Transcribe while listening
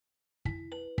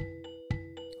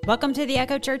Welcome to the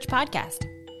Echo Church podcast.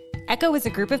 Echo is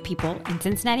a group of people in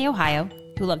Cincinnati, Ohio,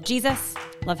 who love Jesus,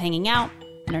 love hanging out,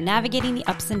 and are navigating the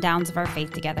ups and downs of our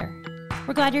faith together.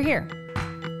 We're glad you're here.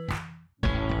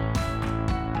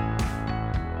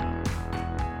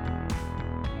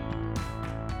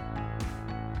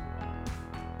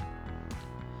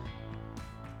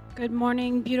 Good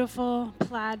morning, beautiful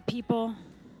plaid people.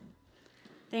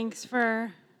 Thanks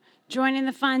for joining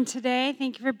the fun today.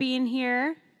 Thank you for being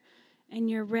here. And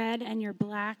your red and your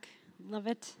black. Love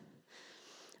it.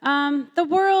 The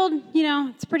world,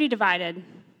 it's pretty divided.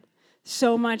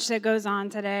 So much that goes on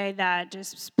today that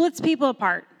just splits people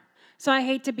apart. So I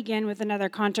hate to begin with another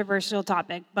controversial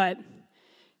topic, but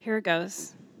here it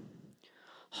goes.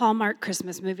 Hallmark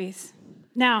Christmas movies.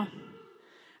 Now,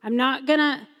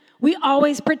 we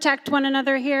always protect one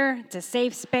another here. It's a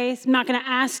safe space. I'm not going to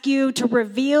ask you to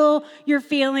reveal your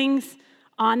feelings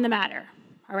on the matter,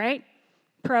 all right?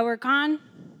 Pro or con,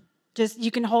 just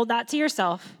you can hold that to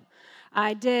yourself.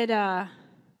 I did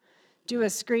do a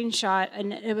screenshot,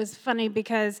 and it was funny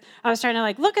because I was trying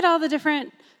to look at all the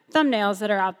different thumbnails that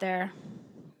are out there.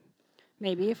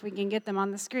 Maybe if we can get them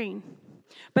on the screen.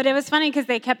 But it was funny because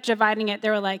they kept dividing it. They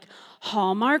were like,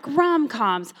 Hallmark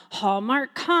rom-coms,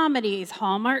 Hallmark comedies,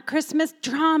 Hallmark Christmas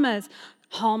dramas,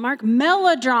 Hallmark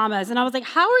melodramas. And I was like,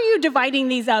 how are you dividing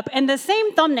these up? And the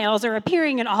same thumbnails are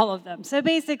appearing in all of them. So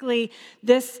basically,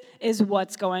 this is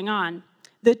what's going on.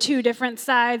 The two different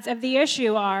sides of the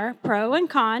issue are pro and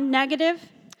con. Negative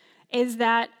is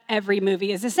that every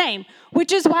movie is the same,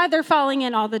 which is why they're falling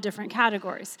in all the different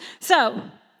categories. So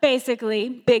basically,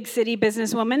 big city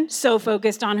businesswoman, so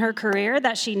focused on her career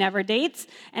that she never dates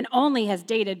and only has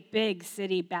dated big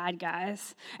city bad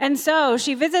guys. And so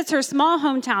she visits her small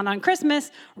hometown on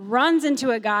Christmas, runs into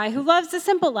a guy who loves the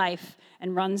simple life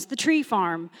and runs the tree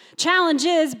farm. Challenge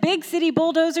is, big city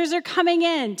bulldozers are coming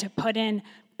in to put in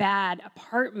bad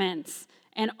apartments.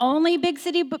 And only big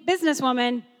city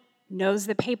businesswoman knows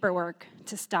the paperwork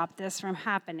to stop this from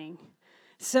happening.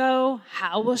 So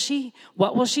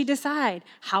what will she decide?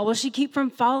 How will she keep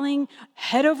from falling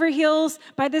head over heels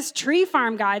by this tree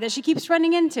farm guy that she keeps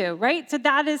running into, right? So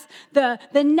that is the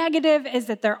negative, is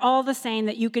that they're all the same,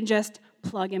 that you can just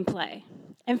plug and play.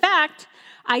 In fact,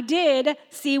 I did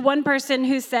see one person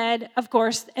who said, of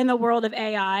course, in the world of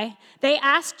AI, they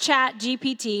asked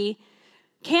ChatGPT,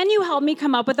 can you help me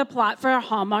come up with a plot for a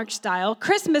Hallmark-style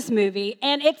Christmas movie?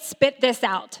 And it spit this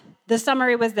out. The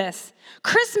summary was this: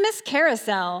 Christmas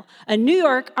Carousel. A New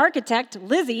York architect,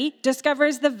 Lizzie,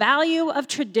 discovers the value of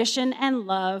tradition and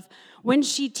love when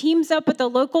she teams up with a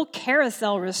local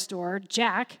carousel restorer,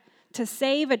 Jack, to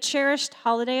save a cherished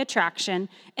holiday attraction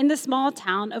in the small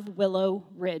town of Willow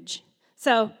Ridge.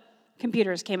 So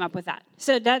computers came up with that.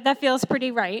 So that feels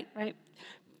pretty right?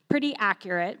 Pretty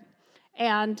accurate.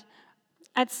 And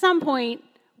at some point,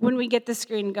 when we get the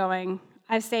screen going,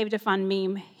 I've saved a fun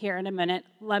meme here in a minute.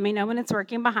 Let me know when it's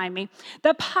working behind me.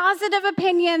 The positive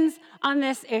opinions on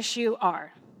this issue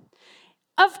are,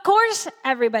 of course,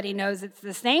 everybody knows it's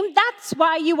the same. That's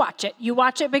why you watch it. You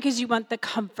watch it because you want the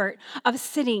comfort of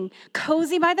sitting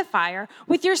cozy by the fire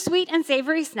with your sweet and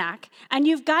savory snack, and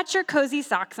you've got your cozy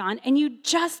socks on, and you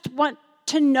just want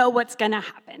to know what's going to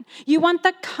happen. You want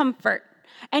the comfort.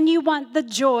 And you want the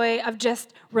joy of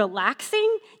just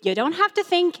relaxing. You don't have to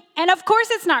think. And of course,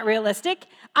 it's not realistic.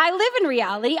 I live in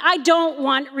reality. I don't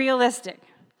want realistic.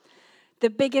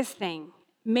 The biggest thing,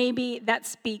 maybe that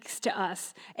speaks to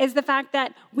us, is the fact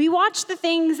that we watch the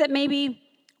things that maybe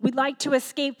we'd like to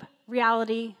escape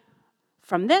reality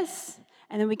from this,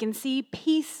 and then we can see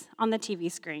peace on the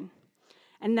TV screen.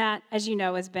 And that, as you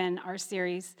know, has been our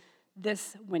series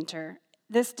this winter.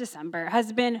 This December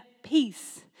has been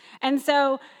peace. And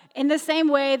so in the same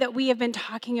way that we have been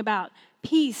talking about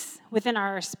peace within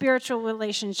our spiritual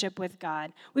relationship with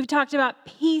God, we've talked about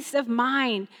peace of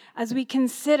mind as we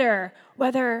consider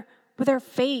whether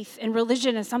faith and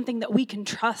religion is something that we can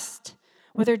trust,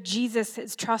 whether Jesus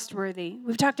is trustworthy.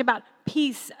 We've talked about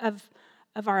peace of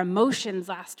our emotions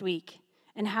last week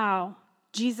and how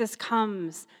Jesus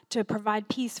comes to provide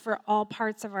peace for all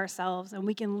parts of ourselves, and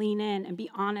we can lean in and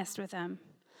be honest with him.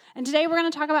 And today we're going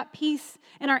to talk about peace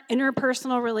in our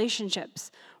interpersonal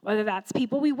relationships, whether that's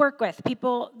people we work with,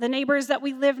 the neighbors that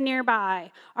we live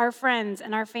nearby, our friends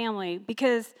and our family,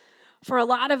 because for a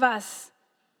lot of us,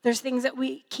 there's things that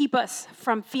keep us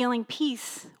from feeling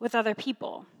peace with other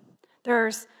people.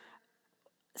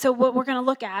 So what we're going to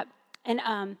look at,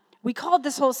 and we called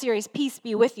this whole series Peace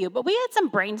Be With You, but we had some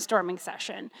brainstorming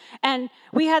session, and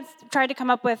we had tried to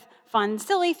come up with fun,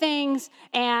 silly things,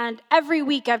 and every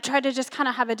week I've tried to just kind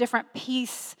of have a different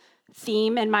peace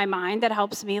theme in my mind that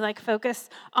helps me focus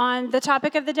on the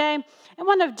topic of the day. And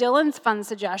one of Dylan's fun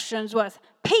suggestions was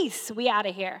peace, we out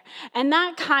of here. And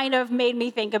that kind of made me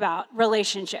think about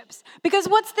relationships. Because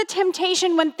what's the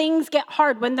temptation when things get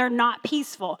hard, when they're not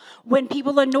peaceful? When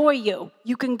people annoy you,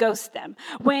 you can ghost them.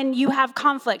 When you have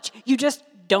conflict, you just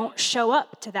don't show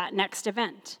up to that next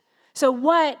event. So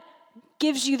what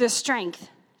gives you the strength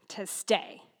to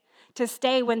stay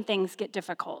when things get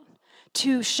difficult,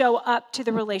 to show up to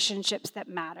the relationships that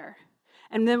matter?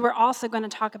 And then we're also going to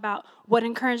talk about what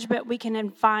encouragement we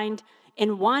can find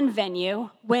in one venue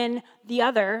when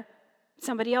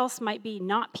somebody else might be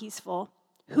not peaceful.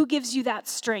 Who gives you that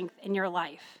strength in your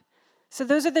life? So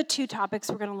those are the two topics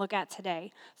we're going to look at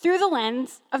today through the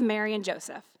lens of Mary and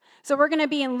Joseph. So we're going to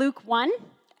be in Luke 1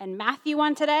 and Matthew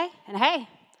 1 today. And hey,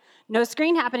 no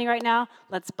screen happening right now.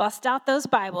 Let's bust out those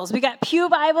Bibles. We got pew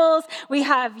Bibles. We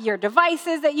have your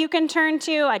devices that you can turn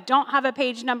to. I don't have a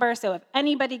page number, so if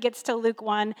anybody gets to Luke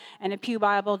 1 and a pew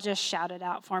Bible, just shout it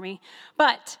out for me.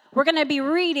 But we're going to be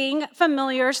reading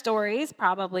familiar stories,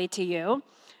 probably to you.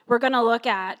 We're going to look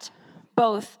at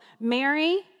both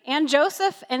Mary and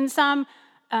Joseph and some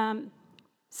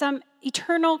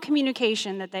eternal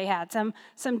communication that they had,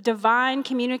 some divine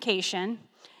communication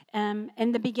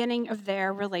in the beginning of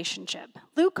their relationship.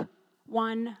 Luke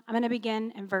 1, I'm going to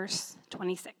begin in verse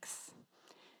 26.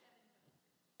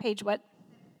 Page what?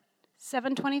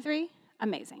 723?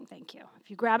 Amazing, thank you. If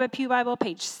you grab a pew Bible,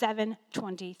 page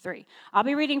 723. I'll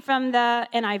be reading from the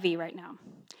NIV right now.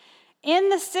 In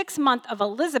the 6th month of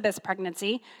Elizabeth's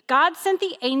pregnancy, God sent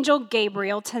the angel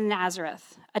Gabriel to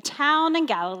Nazareth, a town in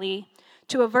Galilee,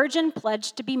 to a virgin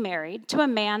pledged to be married to a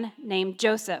man named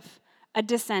Joseph, a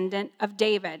descendant of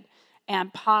David.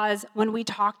 And pause, when we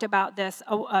talked about this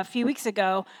a few weeks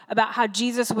ago, about how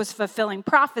Jesus was fulfilling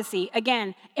prophecy.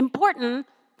 Again, important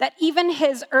that even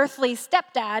his earthly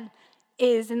stepdad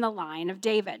is in the line of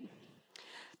David.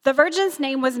 The virgin's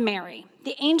name was Mary.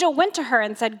 The angel went to her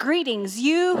and said, "Greetings,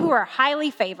 you who are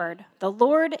highly favored. The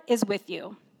Lord is with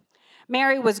you."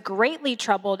 Mary was greatly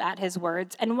troubled at his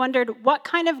words and wondered what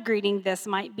kind of greeting this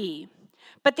might be.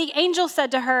 But the angel said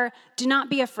to her, "Do not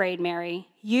be afraid, Mary.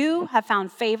 You have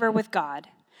found favor with God.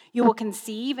 You will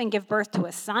conceive and give birth to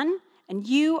a son, and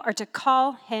you are to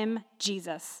call him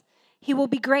Jesus. He will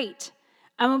be great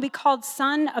and will be called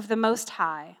Son of the Most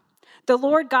High. The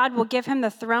Lord God will give him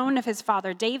the throne of his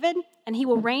father David, and he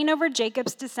will reign over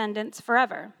Jacob's descendants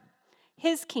forever.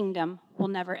 His kingdom will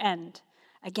never end."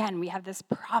 Again, we have this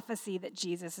prophecy that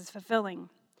Jesus is fulfilling.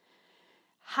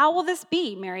 "How will this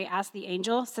be?" Mary asked the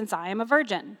angel, "since I am a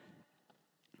virgin?"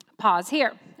 Pause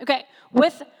here. Okay,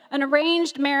 with an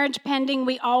arranged marriage pending,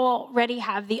 we already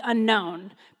have the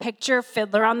unknown. Picture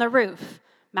Fiddler on the Roof.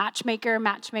 Matchmaker,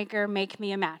 matchmaker, make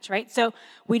me a match, right? So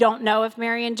we don't know if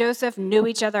Mary and Joseph knew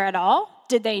each other at all.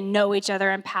 Did they know each other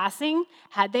in passing?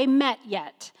 Had they met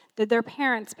yet? Did their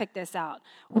parents pick this out?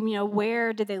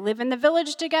 Where did they live in the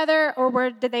village together, or where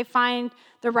did they find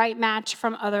the right match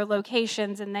from other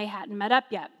locations and they hadn't met up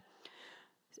yet?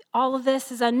 All of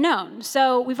this is unknown.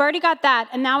 So we've already got that,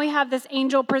 and now we have this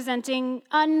angel presenting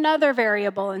another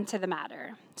variable into the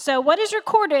matter. So what is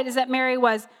recorded is that Mary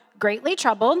was greatly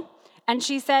troubled, and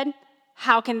she said,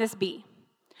 "How can this be?"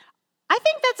 I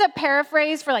think that's a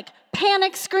paraphrase for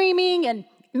panic screaming and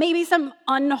maybe some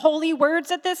unholy words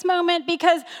at this moment,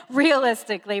 because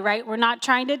realistically, right, we're not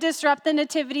trying to disrupt the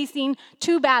nativity scene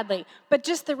too badly, but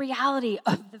just the reality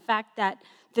of the fact that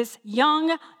this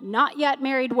young, not yet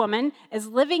married woman is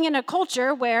living in a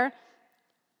culture where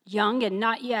young and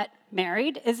not yet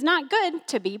married is not good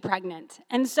to be pregnant.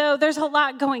 And so there's a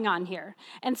lot going on here.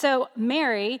 And so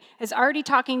Mary is already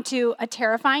talking to a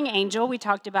terrifying angel. We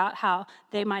talked about how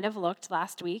they might have looked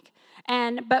last week.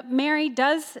 But Mary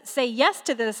does say yes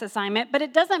to this assignment, but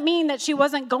it doesn't mean that she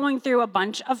wasn't going through a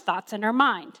bunch of thoughts in her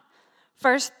mind.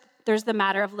 First, there's the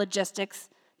matter of logistics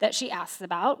that she asks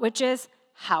about, which is,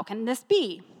 how can this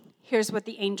be? Here's what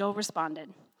the angel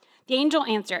responded. The angel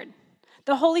answered,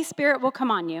 "The Holy Spirit will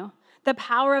come on you. The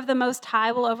power of the Most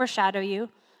High will overshadow you,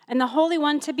 and the Holy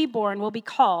One to be born will be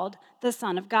called the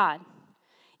Son of God.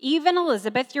 Even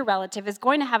Elizabeth, your relative, is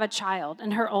going to have a child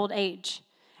in her old age,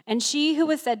 and she who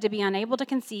was said to be unable to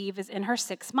conceive is in her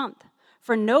 6th month,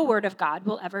 for no word of God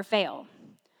will ever fail."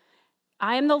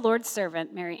 "I am the Lord's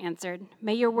servant," Mary answered.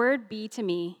 "May your word be to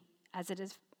me as it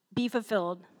is be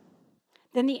fulfilled."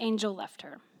 Then the angel left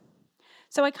her.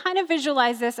 So I kind of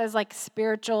visualize this as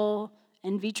spiritual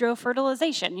in vitro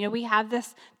fertilization. We have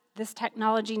this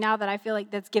technology now that I feel like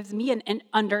that gives me an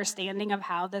understanding of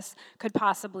how this could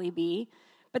possibly be.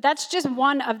 But that's just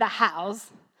one of the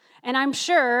hows. And I'm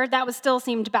sure that still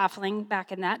seemed baffling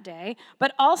back in that day.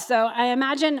 But also, I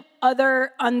imagine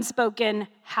other unspoken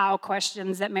how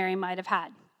questions that Mary might have had.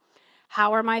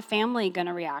 How are my family going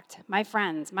to react? My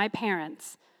friends, my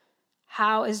parents?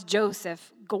 How is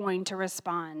Joseph going to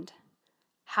respond?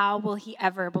 How will he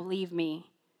ever believe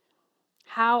me?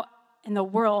 How in the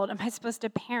world am I supposed to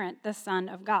parent the Son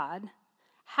of God?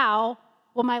 How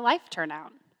will my life turn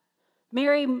out?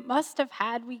 Mary must have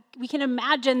had, we can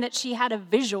imagine that she had a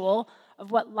visual of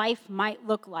what life might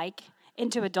look like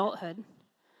into adulthood.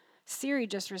 Siri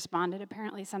just responded.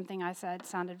 Apparently something I said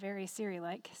sounded very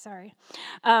Siri-like. Sorry.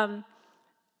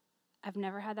 I've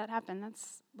never had that happen.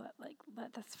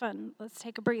 That's fun. Let's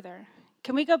take a breather.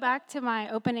 Can we go back to my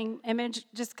opening image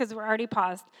just because we're already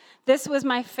paused? This was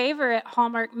my favorite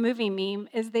Hallmark movie meme,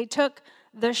 is they took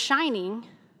The Shining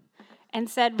and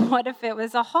said, what if it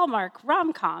was a Hallmark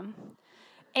rom-com?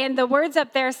 And the words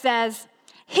up there says,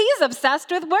 he's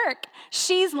obsessed with work.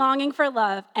 She's longing for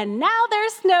love. And now they're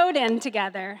snowed in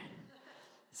together.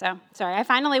 So, sorry, I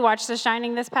finally watched The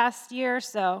Shining this past year,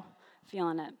 so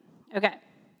feeling it. Okay.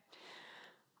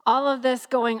 All of this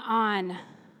going on,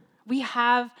 we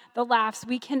have the laughs.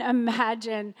 We can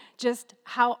imagine just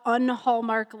how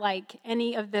un-Hallmark-like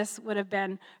any of this would have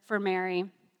been for Mary.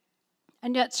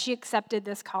 And yet she accepted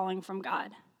this calling from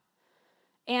God.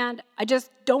 And I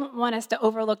just don't want us to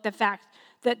overlook the fact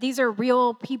that these are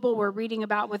real people we're reading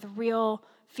about with real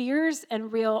fears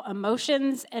and real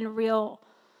emotions and real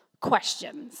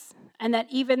questions. And that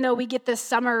even though we get the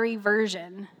summary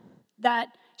version, that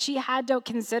she had to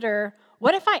consider,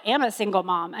 what if I am a single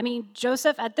mom? I mean,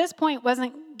 Joseph at this point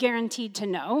wasn't guaranteed to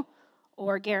know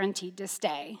or guaranteed to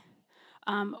stay.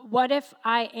 What if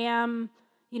I am,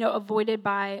 avoided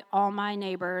by all my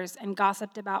neighbors and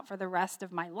gossiped about for the rest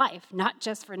of my life, not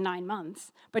just for 9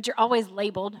 months, but you're always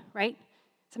labeled, right?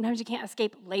 Sometimes you can't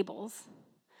escape labels.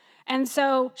 And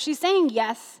so she's saying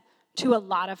yes to a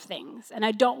lot of things, and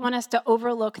I don't want us to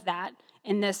overlook that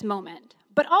in this moment,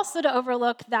 but also to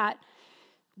overlook that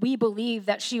we believe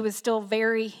that she was still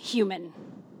very human,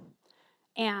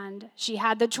 and she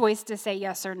had the choice to say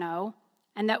yes or no,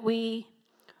 and that we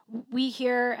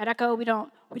here at Echo, we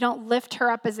don't lift her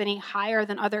up as any higher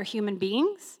than other human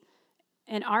beings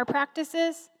in our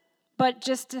practices, but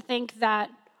just to think that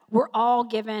we're all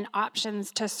given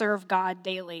options to serve God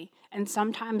daily. And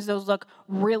sometimes those look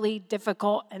really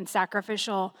difficult and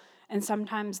sacrificial, and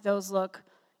sometimes those look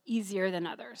easier than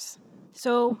others.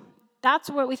 So that's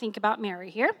what we think about Mary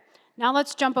here. Now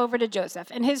let's jump over to Joseph.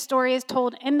 And his story is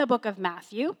told in the book of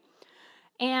Matthew.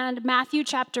 And Matthew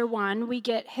chapter 1, we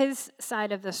get his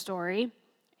side of the story.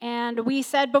 And we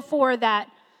said before that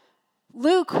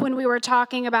Luke, when we were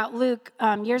talking about Luke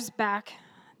years back,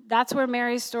 that's where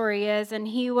Mary's story is. And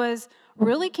he was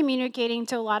really communicating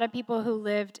to a lot of people who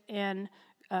lived in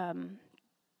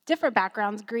different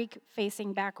backgrounds,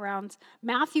 Greek-facing backgrounds.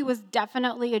 Matthew was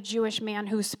definitely a Jewish man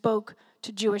who spoke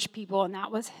to Jewish people, and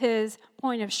that was his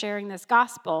point of sharing this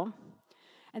gospel.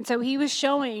 And so he was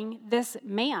showing this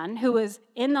man who was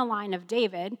in the line of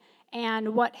David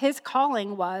and what his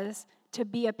calling was to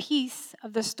be a piece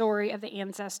of the story of the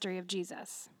ancestry of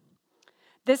Jesus.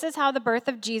 This is how the birth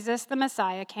of Jesus, the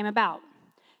Messiah, came about.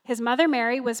 His mother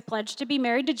Mary was pledged to be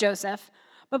married to Joseph,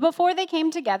 but before they came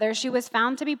together, she was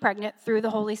found to be pregnant through the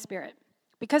Holy Spirit.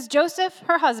 Because Joseph,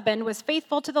 her husband, was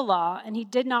faithful to the law and he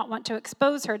did not want to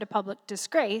expose her to public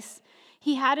disgrace,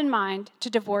 he had in mind to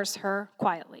divorce her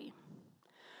quietly.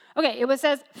 Okay, it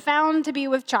says found to be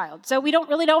with child. So we don't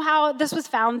really know how this was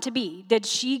found to be. Did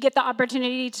she get the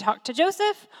opportunity to talk to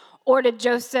Joseph? Or did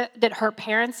her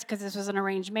parents, because this was an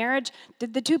arranged marriage,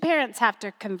 did the two parents have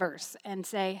to converse and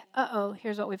say,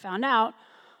 here's what we found out?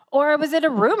 Or was it a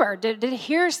rumor? Did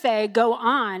hearsay go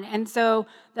on? And so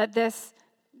that this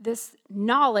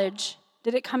knowledge,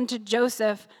 did it come to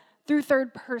Joseph through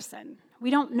third person?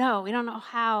 We don't know. We don't know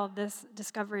how this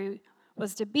discovery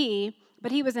was to be,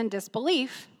 but he was in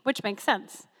disbelief, which makes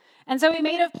sense. And so he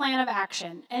made a plan of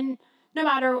action. And no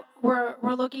matter, we're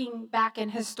looking back in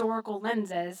historical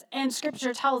lenses, and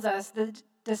Scripture tells us the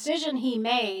decision he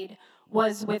made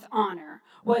was with honor,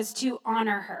 was to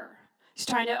honor her. He's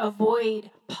trying to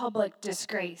avoid public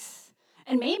disgrace.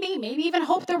 And maybe even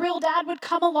hope the real dad would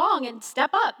come along and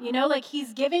step up,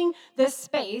 he's giving this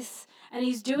space, and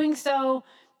he's doing so,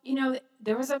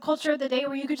 there was a culture of the day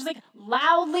where you could just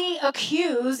loudly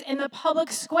accuse in the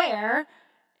public square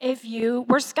if you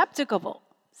were skeptical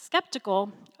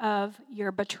of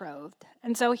your betrothed.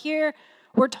 And so here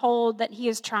we're told that he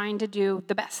is trying to do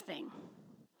the best thing.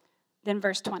 Then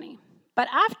verse 20. But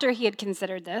after he had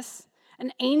considered this,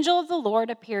 an angel of the Lord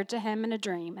appeared to him in a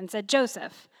dream and said,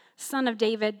 Joseph, Son of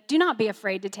David, do not be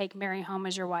afraid to take Mary home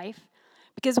as your wife,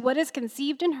 because what is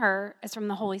conceived in her is from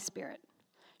the Holy Spirit.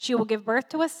 She will give birth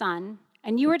to a son,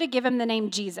 and you are to give him the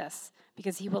name Jesus,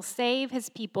 because he will save his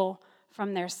people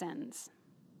from their sins."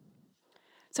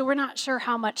 So we're not sure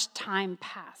how much time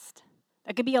passed.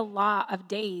 That could be a lot of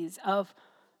days of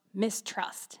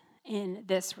mistrust in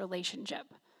this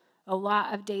relationship, a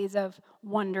lot of days of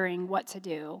wondering what to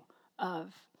do,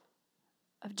 of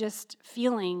just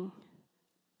feeling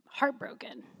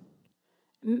heartbroken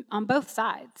on both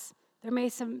sides. There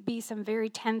may be some very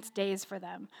tense days for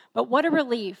them. But what a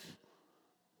relief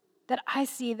that I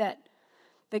see that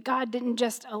God didn't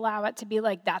just allow it to be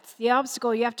like, that's the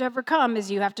obstacle you have to overcome,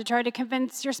 is you have to try to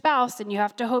convince your spouse and you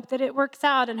have to hope that it works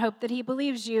out and hope that he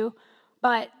believes you,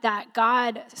 but that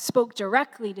God spoke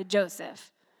directly to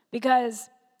Joseph, because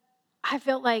I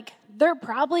feel like they're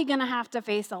probably going to have to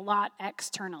face a lot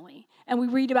externally. And we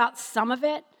read about some of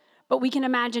it, but we can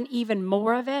imagine even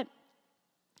more of it.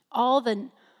 All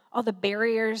the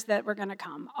barriers that were going to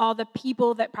come, all the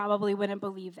people that probably wouldn't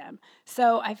believe them.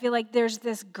 So I feel like there's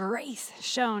this grace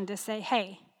shown to say,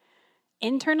 hey,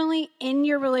 internally in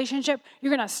your relationship,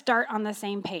 you're going to start on the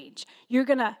same page. You're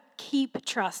going to keep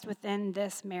trust within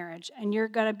this marriage, and you're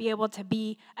going to be able to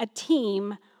be a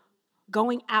team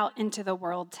going out into the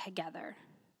world together.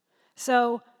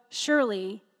 So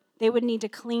surely they would need to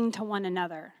cling to one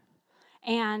another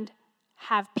and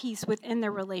have peace within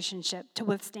their relationship to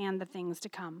withstand the things to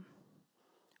come.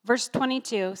 Verse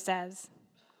 22 says,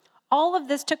 "All of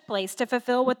this took place to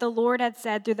fulfill what the Lord had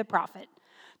said through the prophet.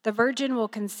 The virgin will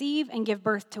conceive and give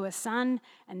birth to a son,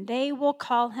 and they will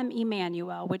call him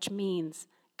Emmanuel, which means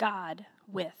God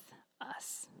with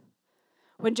us."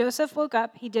 When Joseph woke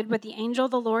up, he did what the angel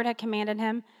of the Lord had commanded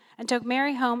him and took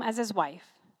Mary home as his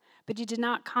wife. But he did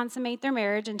not consummate their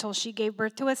marriage until she gave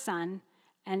birth to a son,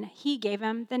 and he gave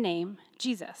him the name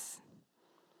Jesus.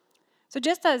 So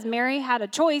just as Mary had a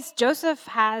choice, Joseph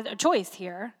had a choice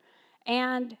here,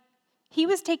 and he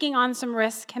was taking on some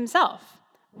risk himself.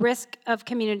 Risk of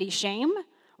community shame,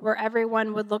 where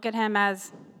everyone would look at him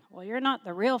as, well, you're not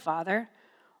the real father.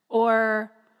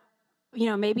 Or,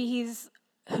 maybe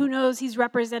who knows, he's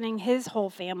representing his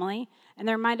whole family, and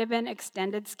there might have been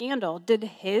extended scandal. Does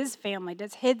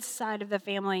his side of the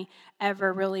family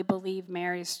ever really believe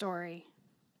Mary's story?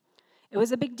 It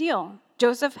was a big deal.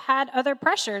 Joseph had other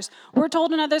pressures. We're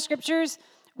told in other scriptures,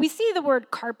 we see the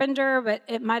word carpenter, but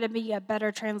it might be a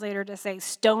better translator to say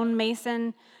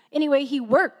stonemason. Anyway, he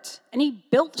worked and he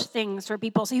built things for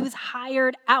people, so he was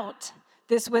hired out.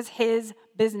 This was his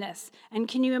business. And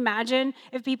can you imagine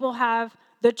if people have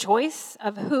the choice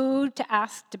of who to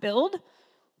ask to build?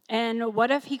 And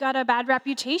what if he got a bad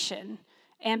reputation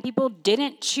and people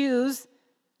didn't choose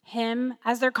him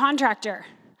as their contractor?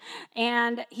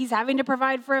 And he's having to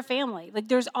provide for a family. Like,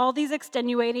 there's all these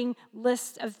extenuating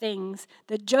lists of things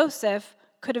that Joseph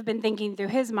could have been thinking through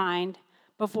his mind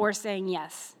before saying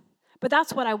yes. But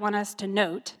that's what I want us to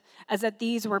note, is that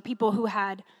these were people who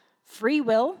had free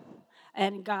will,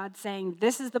 and God saying,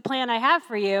 this is the plan I have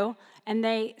for you, and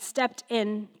they stepped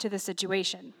into the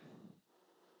situation.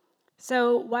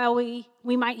 So while we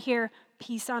might hear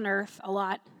peace on earth a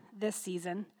lot this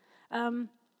season,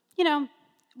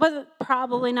 was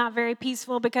probably not very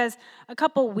peaceful, because a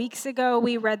couple weeks ago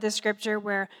we read the scripture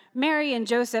where Mary and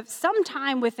Joseph,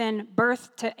 sometime within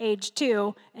birth to age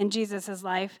 2 in Jesus'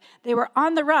 life, they were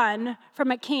on the run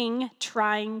from a king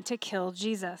trying to kill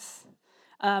Jesus.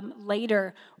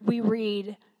 Later, we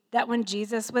read that when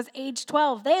Jesus was age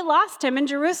 12, they lost him in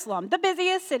Jerusalem, the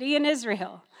busiest city in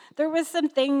Israel. There was some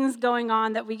things going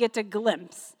on that we get to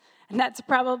glimpse, and that's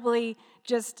probably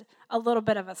just a little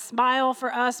bit of a smile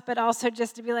for us, but also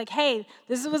just to be like, hey,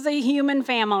 this was a human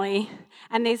family,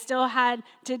 and they still had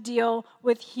to deal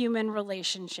with human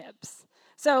relationships.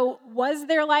 So was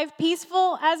their life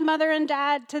peaceful as mother and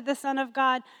dad to the Son of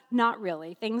God? Not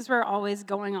really. Things were always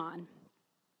going on.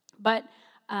 But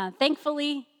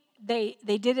thankfully, they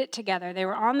did it together. They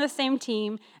were on the same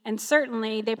team, and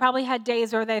certainly they probably had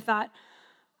days where they thought,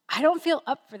 I don't feel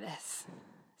up for this.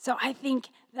 So I think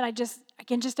that I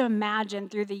can just imagine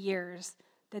through the years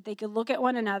that they could look at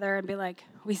one another and be like,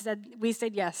 we said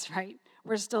yes, right?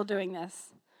 We're still doing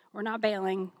this. We're not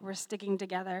bailing. We're sticking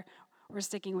together. We're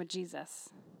sticking with Jesus.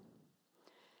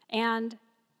 And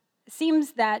it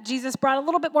seems that Jesus brought a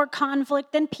little bit more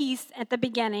conflict than peace at the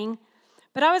beginning.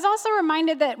 But I was also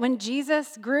reminded that when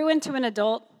Jesus grew into an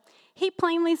adult, he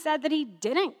plainly said that he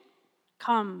didn't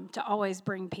come to always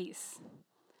bring peace.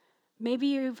 Maybe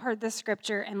you've heard this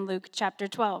scripture in Luke chapter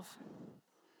 12.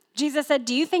 Jesus said,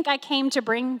 "Do you think I came to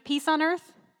bring peace on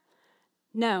earth?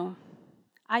 No,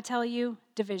 I tell you,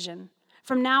 division.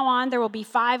 From now on, there will be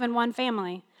 5 in one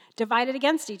family, divided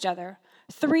against each other,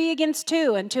 3 against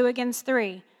 2, and 2 against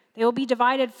 3. They will be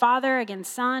divided father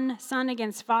against son, son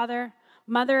against father,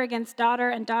 mother against daughter,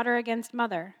 and daughter against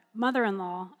mother,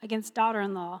 mother-in-law against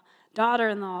daughter-in-law,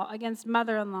 daughter-in-law against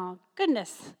mother-in-law.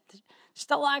 Goodness,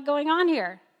 just a lot going on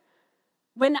here.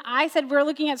 When I said we're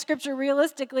looking at Scripture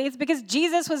realistically, it's because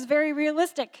Jesus was very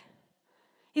realistic.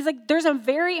 He's like, there's some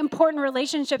very important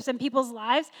relationships in people's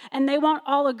lives, and they won't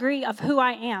all agree of who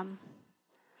I am.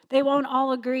 They won't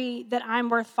all agree that I'm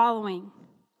worth following.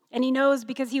 And he knows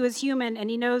because he was human, and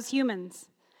he knows humans.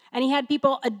 And he had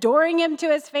people adoring him to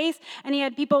his face, and he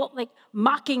had people like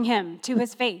mocking him to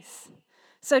his face.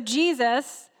 So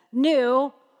Jesus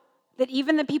knew that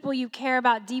even the people you care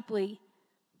about deeply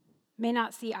may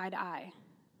not see eye to eye.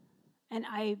 And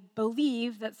I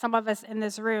believe that some of us in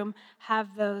this room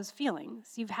have those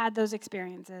feelings. You've had those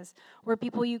experiences where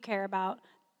people you care about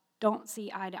don't see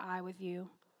eye to eye with you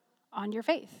on your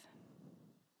faith.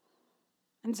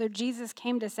 And so Jesus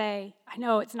came to say, I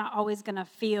know it's not always going to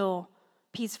feel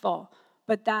peaceful,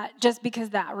 but that just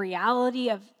because that reality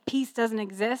of peace doesn't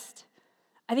exist,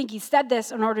 I think he said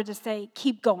this in order to say,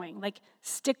 keep going, like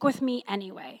stick with me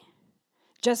anyway.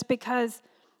 Just because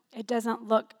it doesn't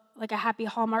look like a happy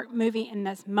Hallmark movie in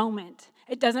this moment,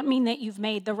 it doesn't mean that you've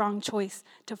made the wrong choice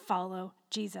to follow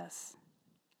Jesus.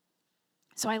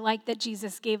 So I like that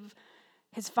Jesus gave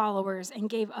his followers and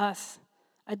gave us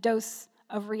a dose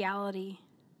of reality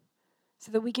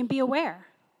so that we can be aware.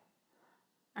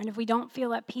 And if we don't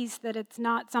feel at peace that it's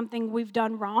not something we've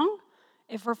done wrong,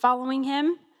 if we're following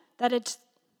him, that it's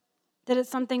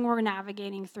something we're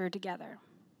navigating through together.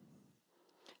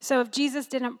 So if Jesus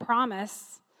didn't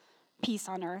promise peace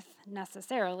on earth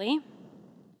necessarily,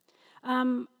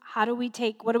 what do we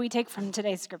take from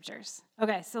today's scriptures?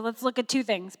 Okay, so let's look at 2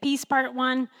 things. Peace part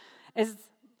 1 is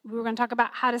we're going to talk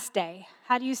about how to stay.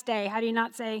 How do you stay? How do you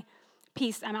not say,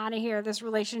 peace, I'm out of here. This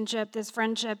relationship, this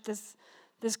friendship, this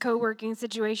co-working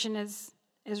situation is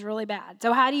really bad.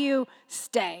 So how do you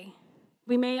stay?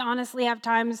 We may honestly have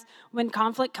times when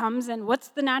conflict comes, and what's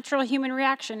the natural human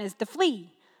reaction is to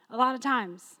flee a lot of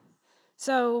times.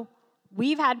 So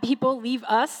we've had people leave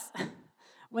us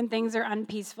when things are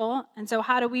unpeaceful, and so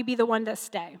how do we be the one to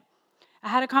stay? I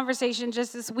had a conversation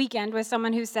just this weekend with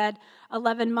someone who said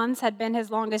 11 months had been his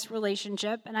longest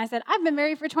relationship, and I said, I've been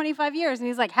married for 25 years, and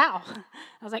he's like, how?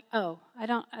 I was like, I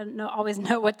don't always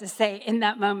know what to say in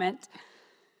that moment.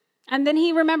 And then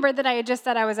he remembered that I had just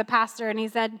said I was a pastor, and he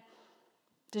said,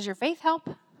 does your faith help?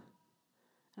 And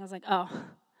I was like,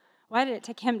 why did it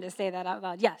take him to say that out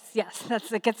loud? Yes,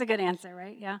 that's a good answer,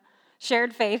 right? Yeah.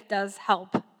 Shared faith does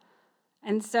help.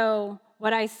 And so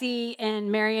what I see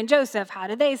in Mary and Joseph, how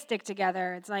did they stick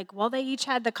together? It's like, well, they each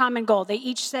had the common goal. They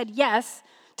each said yes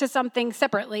to something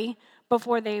separately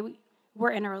before they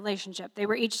were in a relationship. They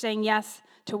were each saying yes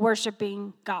to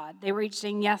worshiping God. They were each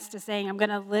saying yes to saying, I'm going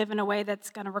to live in a way that's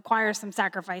going to require some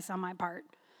sacrifice on my part.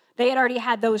 They had already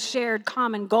had those shared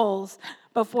common goals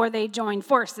before they joined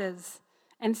forces.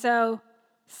 And so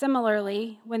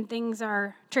similarly, when things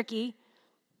are tricky,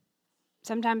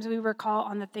 sometimes we recall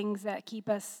on the things that keep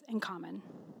us in common.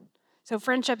 So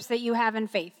friendships that you have in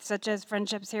faith, such as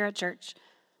friendships here at church.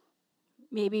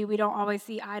 Maybe we don't always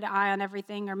see eye to eye on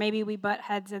everything, or maybe we butt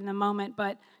heads in the moment,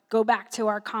 but go back to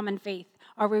our common faith.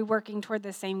 Are we working toward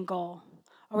the same goal?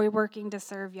 Are we working to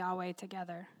serve Yahweh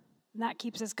together? And that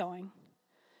keeps us going.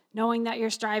 Knowing that you're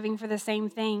striving for the same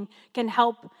thing can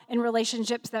help in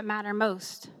relationships that matter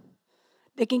most.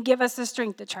 They can give us the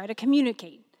strength to try to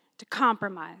communicate, to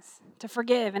compromise, to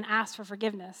forgive and ask for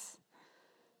forgiveness,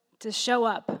 to show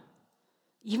up.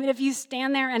 Even if you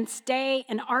stand there and stay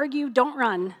and argue, don't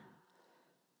run.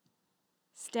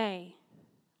 Stay,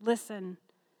 listen,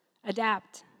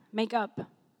 adapt, make up.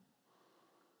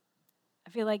 I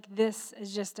feel like this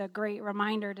is just a great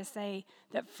reminder to say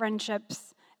that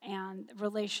friendships and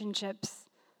relationships,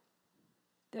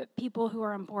 that people who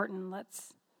are important,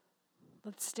 let's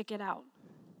stick it out.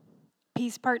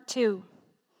 Peace part 2,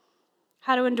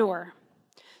 how to endure.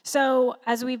 So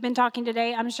as we've been talking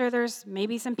today, I'm sure there's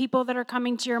maybe some people that are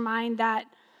coming to your mind that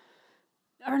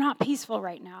are not peaceful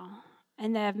right now,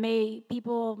 and that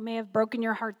people may have broken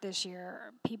your heart this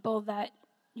year, people that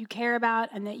you care about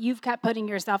and that you've kept putting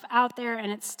yourself out there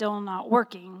and it's still not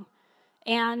working.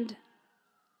 And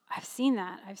I've seen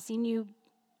that. I've seen you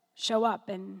show up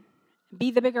and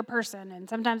be the bigger person, and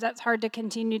sometimes that's hard to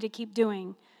continue to keep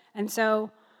doing. And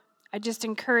so I just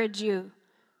encourage you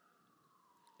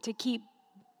to keep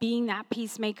being that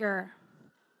peacemaker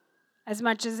as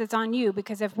much as it's on you,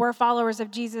 because if we're followers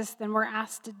of Jesus, then we're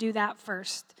asked to do that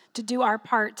first, to do our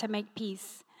part to make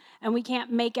peace. and we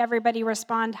can't make everybody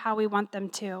respond how we want them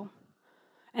to.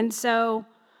 And so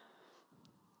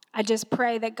I just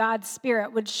pray that God's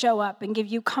Spirit would show up and give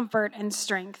you comfort and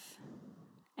strength.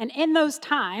 And in those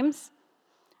times,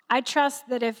 I trust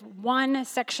that if one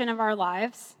section of our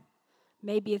lives,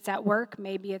 maybe it's at work,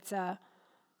 maybe it's a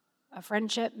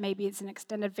friendship, maybe it's an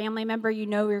extended family member you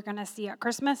know you're going to see at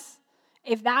Christmas,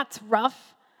 if that's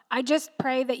rough, I just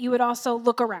pray that you would also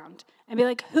look around and be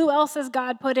like, who else has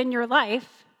God put in your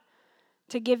life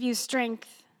to give you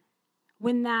strength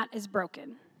when that is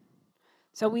broken?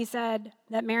 So we said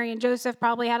that Mary and Joseph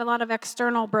probably had a lot of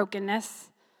external brokenness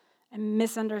and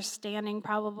misunderstanding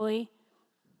probably,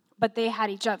 but they had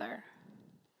each other.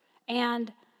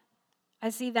 And I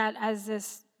see that as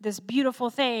this beautiful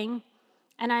thing,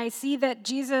 and I see that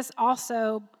Jesus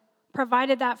also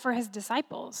provided that for his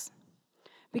disciples.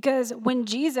 Because when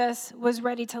Jesus was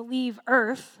ready to leave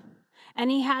earth, and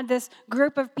he had this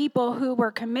group of people who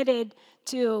were committed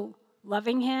to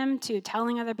loving him, to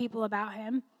telling other people about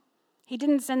him, he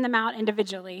didn't send them out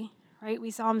individually, right?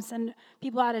 We saw him send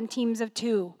people out in teams of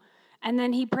 2. And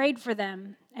then he prayed for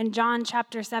them in John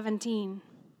chapter 17.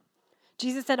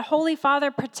 Jesus said, Holy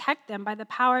Father, protect them by the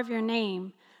power of your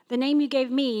name, the name you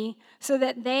gave me, so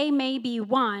that they may be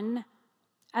one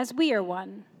as we are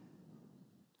one.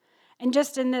 And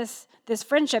just in this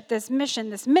friendship, this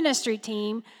mission, this ministry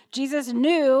team, Jesus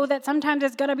knew that sometimes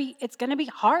it's gonna be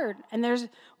hard. And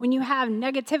when you have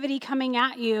negativity coming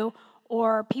at you,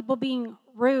 or people being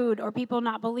rude, or people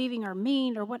not believing, or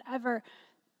mean, or whatever,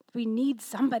 we need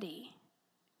somebody.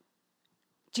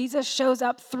 Jesus shows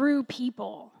up through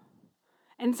people.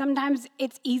 And sometimes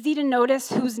it's easy to notice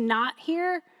who's not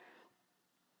here,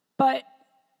 but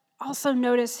also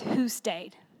notice who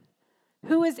stayed.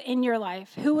 Who is in your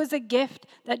life? Who is a gift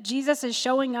that Jesus is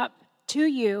showing up to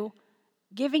you,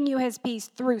 giving you his peace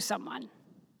through someone?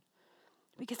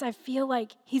 Because I feel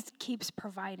like he keeps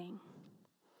providing.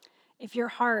 If your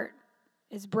heart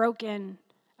is broken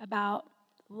about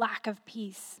lack of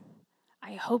peace,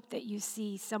 I hope that you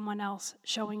see someone else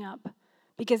showing up.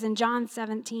 Because in John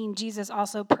 17, Jesus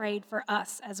also prayed for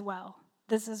us as well.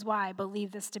 This is why I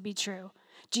believe this to be true.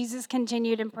 Jesus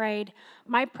continued and prayed,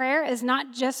 my prayer is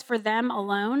not just for them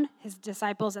alone, his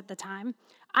disciples at the time.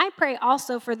 I pray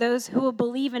also for those who will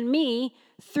believe in me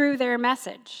through their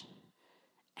message.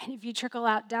 And if you trickle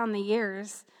out down the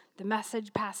years, the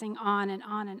message passing on and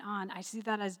on and on, I see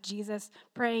that as Jesus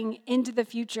praying into the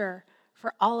future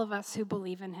for all of us who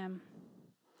believe in him.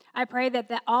 I pray that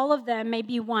all of them may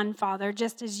be one, Father,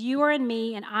 just as you are in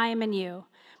me and I am in you.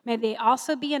 May they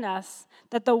also be in us,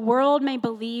 that the world may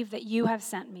believe that you have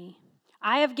sent me.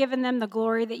 I have given them the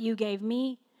glory that you gave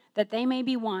me, that they may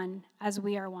be one as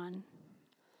we are one.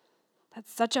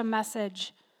 That's such a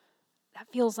message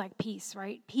that feels like peace,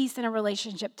 right? Peace in a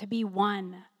relationship, to be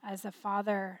one as the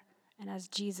Father and as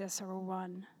Jesus are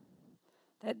one.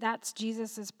 That's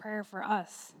Jesus' prayer for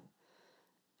us.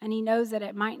 And he knows that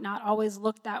it might not always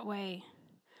look that way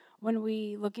when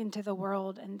we look into the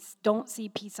world and don't see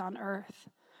peace on earth.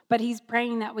 But he's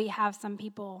praying that we have some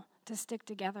people to stick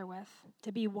together with,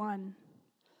 to be one.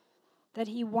 That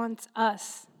he wants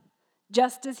us,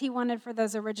 just as he wanted for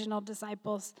those original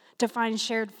disciples, to find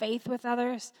shared faith with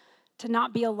others, to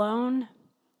not be alone,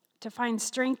 to find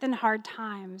strength in hard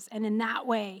times. And in that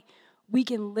way, we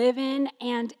can live in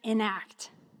and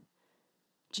enact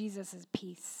Jesus'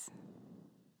 peace.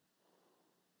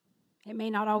 It may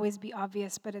not always be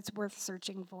obvious, but it's worth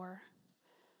searching for.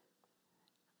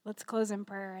 Let's close in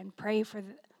prayer and pray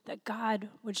that God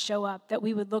would show up, that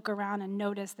we would look around and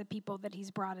notice the people that he's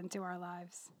brought into our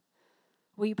lives.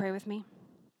 Will you pray with me?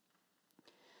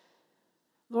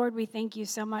 Lord, we thank you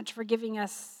so much for giving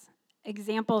us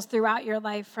examples throughout your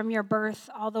life, from your birth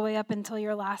all the way up until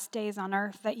your last days on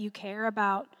earth, that you care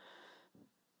about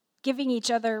giving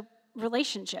each other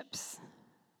relationships.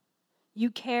 You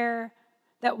care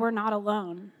that we're not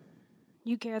alone.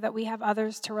 You care that we have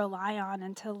others to rely on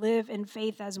and to live in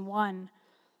faith as one,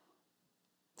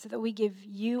 so that we give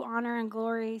you honor and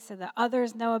glory, so that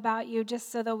others know about you,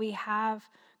 just so that we have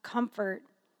comfort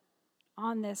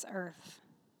on this earth.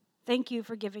 Thank you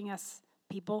for giving us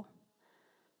people.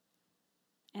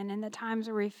 And in the times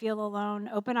where we feel alone,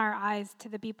 open our eyes to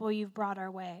the people you've brought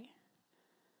our way.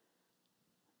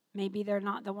 Maybe they're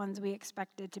not the ones we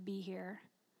expected to be here,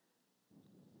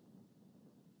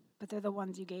 but they're the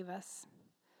ones you gave us.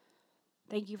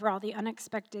 Thank you for all the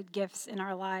unexpected gifts in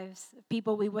our lives,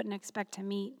 people we wouldn't expect to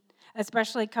meet,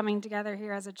 especially coming together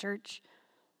here as a church.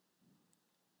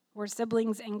 We're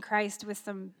siblings in Christ with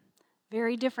some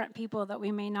very different people that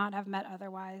we may not have met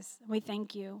otherwise. We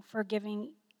thank you for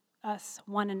giving us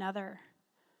one another.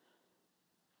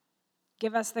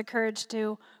 Give us the courage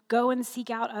to go and seek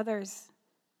out others,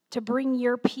 to bring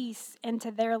your peace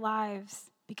into their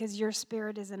lives because your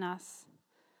Spirit is in us.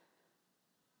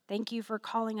 Thank you for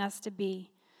calling us to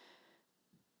be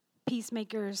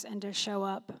peacemakers and to show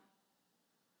up.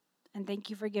 And thank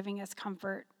you for giving us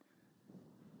comfort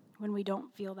when we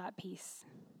don't feel that peace.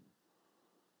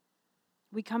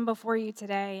 We come before you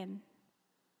today and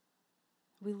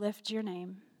we lift your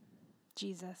name,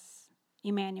 Jesus,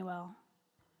 Emmanuel,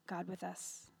 God with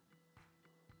us.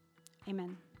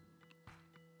 Amen.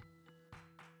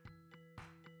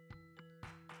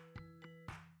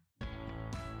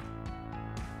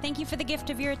 Thank you for the gift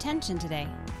of your attention today.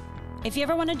 If you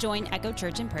ever want to join Echo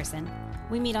Church in person,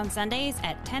 we meet on Sundays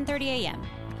at 10:30 a.m.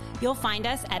 You'll find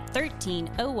us at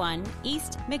 1301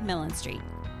 East McMillan Street.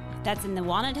 That's in the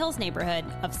Walnut Hills neighborhood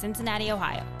of Cincinnati,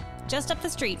 Ohio, just up the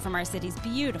street from our city's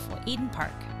beautiful Eden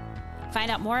Park. Find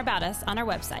out more about us on our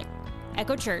website,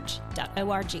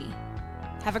 echochurch.org.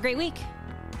 Have a great week.